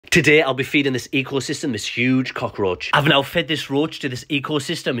Today I'll be feeding this ecosystem this huge cockroach. I've now fed this roach to this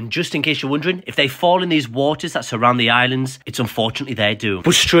ecosystem, and just in case you're wondering, if they fall in these waters that surround the islands, it's unfortunately their doom.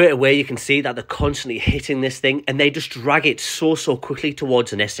 But straight away you can see that they're constantly hitting this thing, and they just drag it so quickly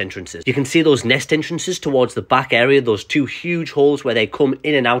towards the nest entrances. You can see those nest entrances towards the back area, those two huge holes where they come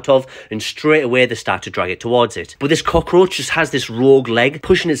in and out of, and straight away they start to drag it towards it. But this cockroach just has this rogue leg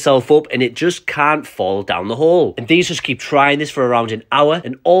pushing itself up, and it just can't fall down the hole. And these just keep trying this for around an hour,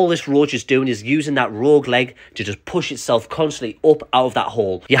 and all this roach is doing is using that rogue leg to just push itself constantly up out of that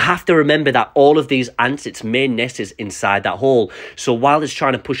hole. You have to remember that all of these ants, its main nest is inside that hole. So while it's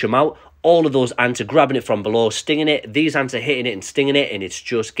trying to push them out, all of those ants are grabbing it from below, stinging it. These ants are hitting it and stinging it, and it's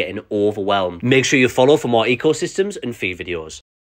just getting overwhelmed. Make sure you follow for more ecosystems and feed videos.